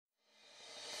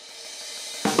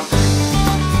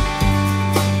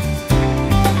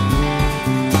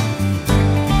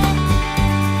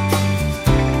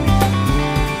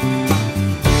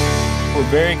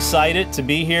very excited to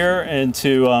be here and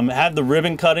to have the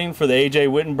ribbon cutting for the AJ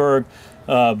Whittenberg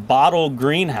bottle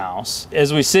greenhouse.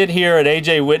 As we sit here at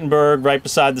AJ Whittenberg, right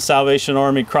beside the Salvation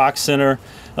Army Kroc Center,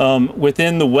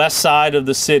 within the west side of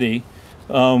the city,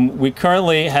 we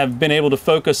currently have been able to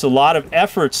focus a lot of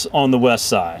efforts on the west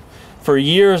side. For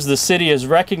years, the city has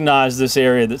recognized this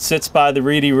area that sits by the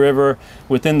Reedy River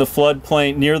within the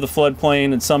floodplain, near the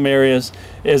floodplain in some areas,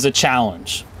 as a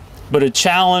challenge. But a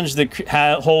challenge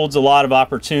that holds a lot of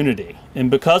opportunity. And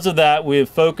because of that, we have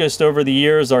focused over the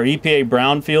years our EPA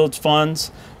brownfields funds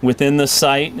within the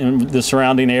site and the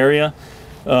surrounding area.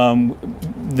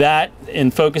 That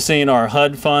in focusing our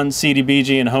HUD funds,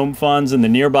 CDBG and home funds in the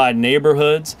nearby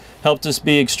neighborhoods helped us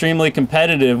be extremely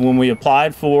competitive when we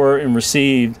applied for and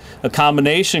received a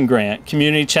combination grant,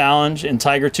 Community Challenge and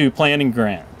Tiger II Planning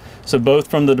Grant. So both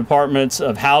from the Departments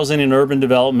of Housing and Urban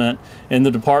Development and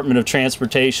the Department of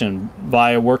Transportation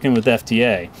via working with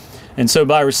FDA. And so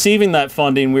by receiving that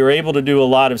funding, we were able to do a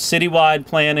lot of citywide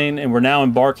planning, and we're now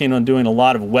embarking on doing a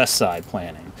lot of west side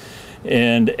planning.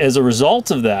 And as a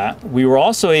result of that, we were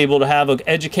also able to have an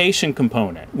education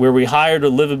component where we hired a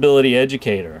livability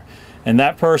educator. And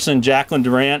that person, Jaclin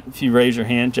DuRant, if you raise your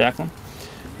hand, Jaclin,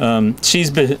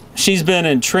 she's been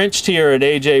entrenched here at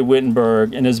AJ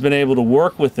Whittenberg and has been able to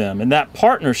work with them. And that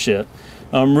partnership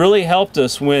really helped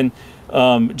us when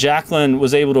Jaclin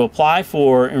was able to apply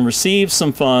for and receive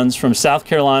some funds from South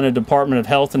Carolina Department of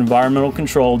Health and Environmental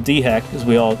Control, DHEC, as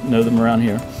we all know them around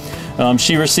here.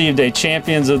 She received a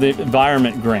Champions of the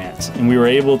Environment grant, and we were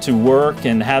able to work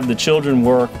and have the children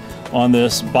work on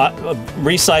this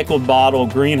recycled bottle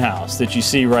greenhouse that you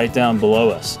see right down below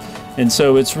us. And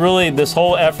so it's really, this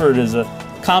whole effort is a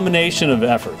combination of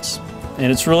efforts,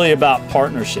 and it's really about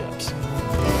partnerships.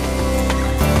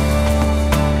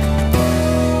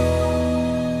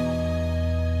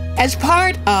 As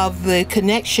part of the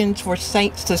Connections for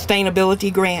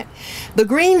Sustainability grant, the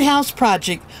greenhouse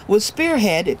project was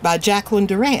spearheaded by Jaclin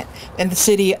DuRant and the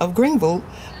city of Greenville.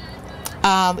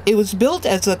 It was built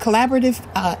as a collaborative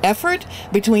effort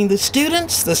between the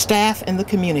students, the staff, and the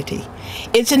community.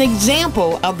 It's an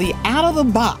example of the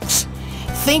out-of-the-box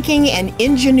thinking and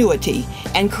ingenuity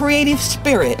and creative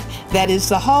spirit that is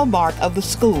the hallmark of the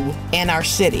school and our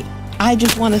city. I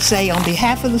just want to say on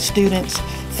behalf of the students,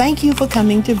 thank you for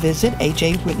coming to visit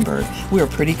AJ Whittenberg. We're a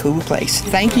pretty cool place.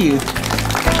 Thank you.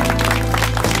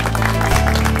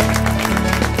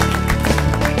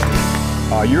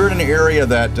 You're in an area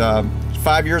that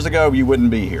 5 years ago you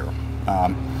wouldn't be here.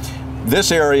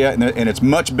 This area, and it's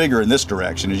much bigger in this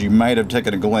direction, as you might have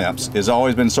taken a glimpse, has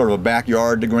always been sort of a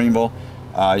backyard to Greenville.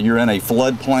 You're in a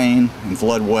floodplain and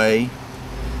floodway.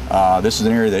 This is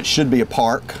an area that should be a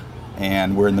park,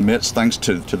 and we're in the midst, thanks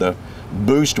to the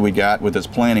boost we got with this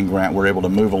planning grant, we're able to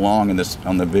move along in this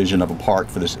on the vision of a park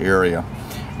for this area.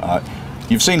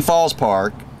 You've seen Falls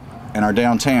Park and our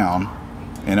downtown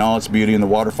and all its beauty and the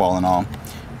waterfall and all.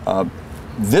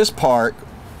 This park,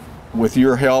 with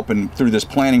your help and through this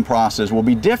planning process, will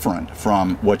be different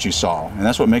from what you saw, and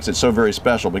that's what makes it so very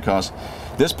special, because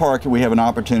this park we have an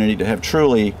opportunity to have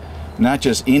truly not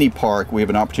just any park, we have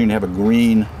an opportunity to have a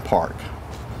green park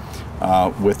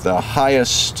with the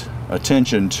highest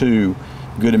attention to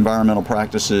good environmental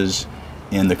practices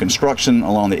in the construction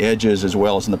along the edges as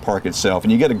well as in the park itself.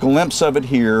 And you get a glimpse of it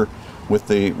here with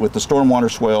the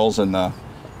stormwater swells and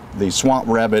the Swamp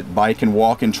Rabbit bike and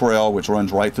walking trail, which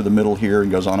runs right through the middle here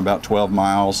and goes on about 12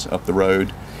 miles up the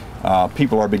road.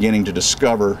 People are beginning to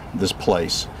discover this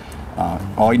place.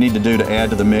 All you need to do to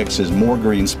add to the mix is more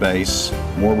green space,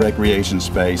 more recreation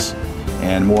space,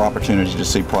 and more opportunity to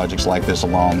see projects like this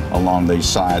along these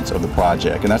sides of the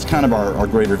project. And that's kind of our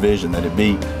greater vision, that it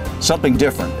be something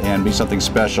different and be something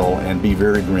special and be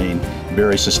very green,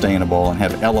 very sustainable, and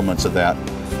have elements of that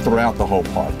throughout the whole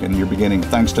park. And you're beginning,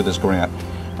 thanks to this grant,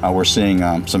 we're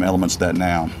seeing some elements of that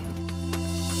now.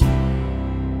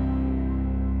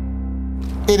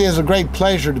 It is a great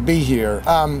pleasure to be here.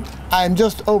 I'm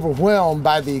just overwhelmed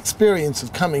by the experience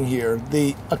of coming here.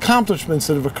 The accomplishments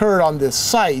that have occurred on this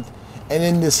site and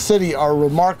in this city are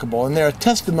remarkable, and they're a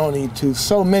testimony to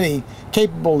so many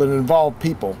capable and involved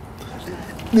people.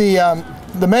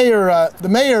 The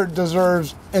mayor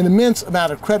deserves an immense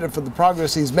amount of credit for the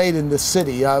progress he's made in this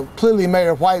city. Clearly,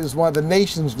 Mayor White is one of the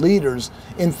nation's leaders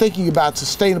in thinking about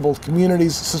sustainable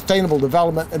communities, sustainable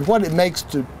development, and what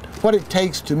it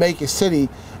takes to make a city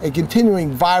a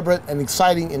continuing vibrant and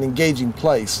exciting and engaging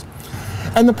place.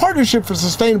 And the Partnership for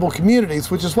Sustainable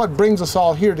Communities, which is what brings us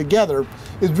all here together,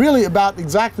 is really about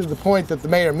exactly the point that the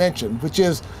mayor mentioned, which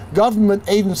is government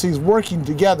agencies working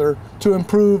together to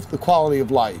improve the quality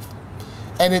of life.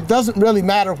 And it doesn't really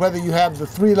matter whether you have the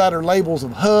 3-letter labels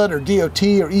of HUD or DOT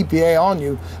or EPA on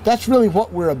you. That's really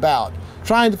what we're about,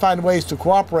 trying to find ways to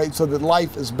cooperate so that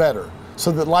life is better,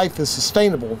 so that life is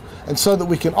sustainable, and so that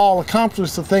we can all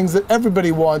accomplish the things that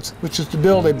everybody wants, which is to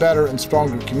build a better and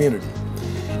stronger community.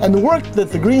 And the work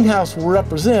that the greenhouse will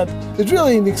represent is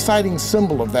really an exciting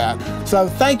symbol of that. So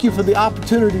thank you for the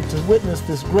opportunity to witness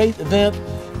this great event.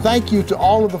 Thank you to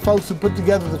all of the folks who put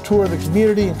together the tour of the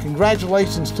community, and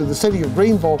congratulations to the city of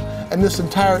Greenville and this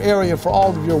entire area for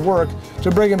all of your work to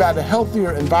bring about a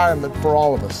healthier environment for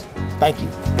all of us. Thank you.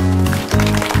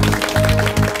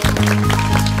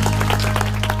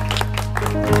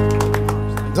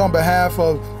 On behalf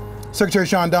of Secretary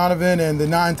Sean Donovan and the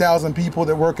 9,000 people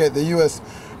that work at the U.S.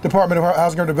 Department of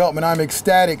Housing and Development, I'm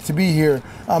ecstatic to be here.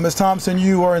 Ms. Thompson,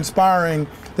 you are inspiring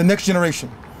the next generation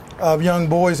of young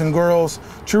boys and girls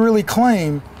to really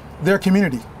claim their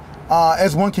community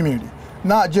as one community,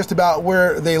 not just about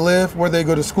where they live, where they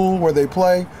go to school, where they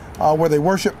play, where they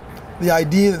worship. The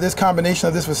idea that this combination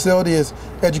of this facility is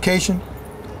education,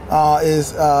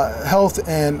 is health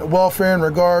and welfare in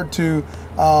regard to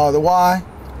the why,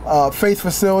 faith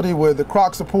facility with the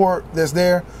Croc support that's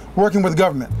there, working with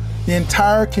government, the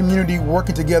entire community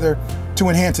working together to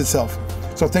enhance itself.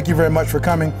 So thank you very much for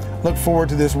coming. Look forward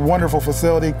to this wonderful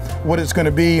facility, what it's going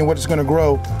to be and what it's going to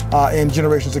grow in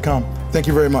generations to come. Thank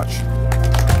you very much.